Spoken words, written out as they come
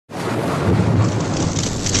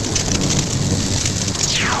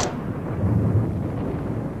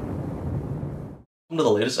to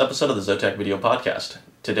the latest episode of the ZOTAC Video Podcast.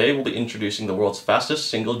 Today we'll be introducing the world's fastest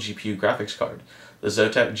single GPU graphics card, the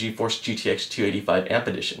ZOTAC GeForce GTX 285 Amp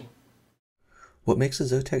Edition. What makes the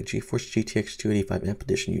ZOTAC GeForce GTX 285 Amp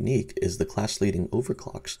Edition unique is the class-leading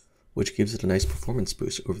overclocks, which gives it a nice performance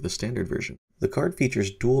boost over the standard version. The card features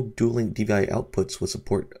Dual-Link DVI outputs with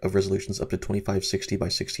support of resolutions up to 2560 by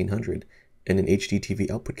 1600 and an HDTV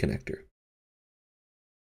output connector.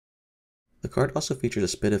 The card also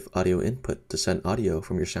features a SPDIF audio input to send audio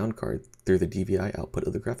from your sound card through the DVI output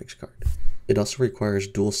of the graphics card. It also requires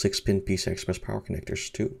dual 6-pin PCI Express power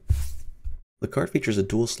connectors too. The card features a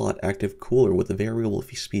dual-slot active cooler with a variable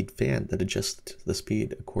speed fan that adjusts the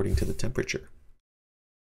speed according to the temperature.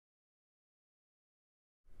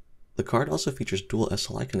 The card also features dual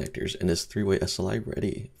SLI connectors and is 3-way SLI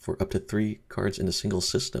ready for up to 3 cards in a single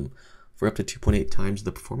system for up to 2.8 times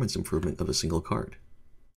the performance improvement of a single card.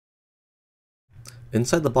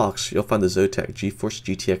 Inside the box, you'll find the ZOTAC GeForce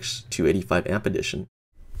GTX 285 Amp Edition.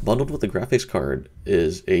 Bundled with the graphics card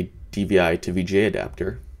is a DVI-to-VGA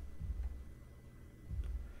adapter,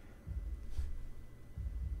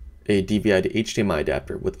 a DVI-to-HDMI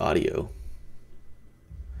adapter with audio,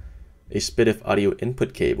 a SPDIF audio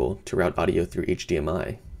input cable to route audio through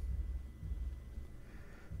HDMI,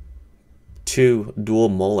 2 dual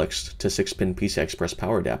Molex to 6-pin PCI Express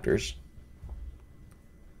power adapters,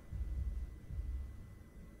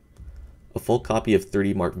 a full copy of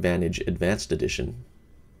 3D Mark Vantage Advanced Edition,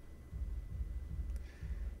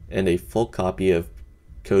 and a full copy of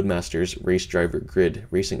Codemaster's Race Driver Grid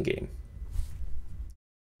racing game.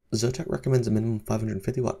 ZOTAC recommends a minimum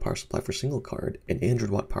 550 watt power supply for single card and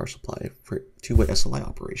 800 watt power supply for 2-way SLI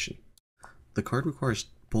operation. The card requires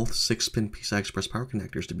both 6-pin PCI Express power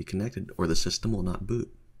connectors to be connected or the system will not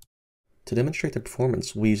boot. To demonstrate the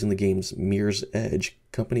performance, we'll be using the games Mirror's Edge,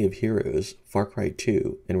 Company of Heroes, Far Cry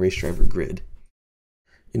 2, and Race Driver Grid.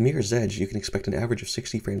 In Mirror's Edge, you can expect an average of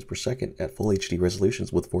 60 frames per second at full HD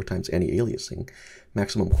resolutions with 4x anti-aliasing,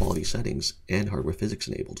 maximum quality settings, and hardware physics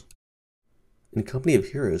enabled. In Company of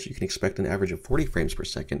Heroes, you can expect an average of 40 frames per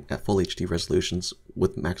second at full HD resolutions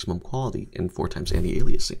with maximum quality and 4x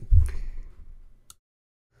anti-aliasing.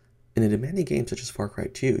 In a demanding game such as Far Cry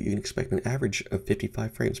 2, you can expect an average of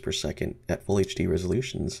 55 frames per second at full HD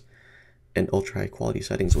resolutions and ultra-high quality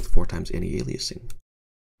settings with 4x anti-aliasing.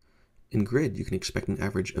 In Grid, you can expect an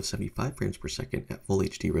average of 75 frames per second at full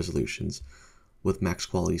HD resolutions with max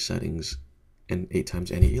quality settings and 8x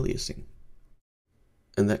anti-aliasing.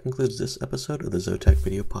 And that concludes this episode of the ZOTAC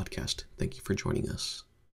Video Podcast. Thank you for joining us.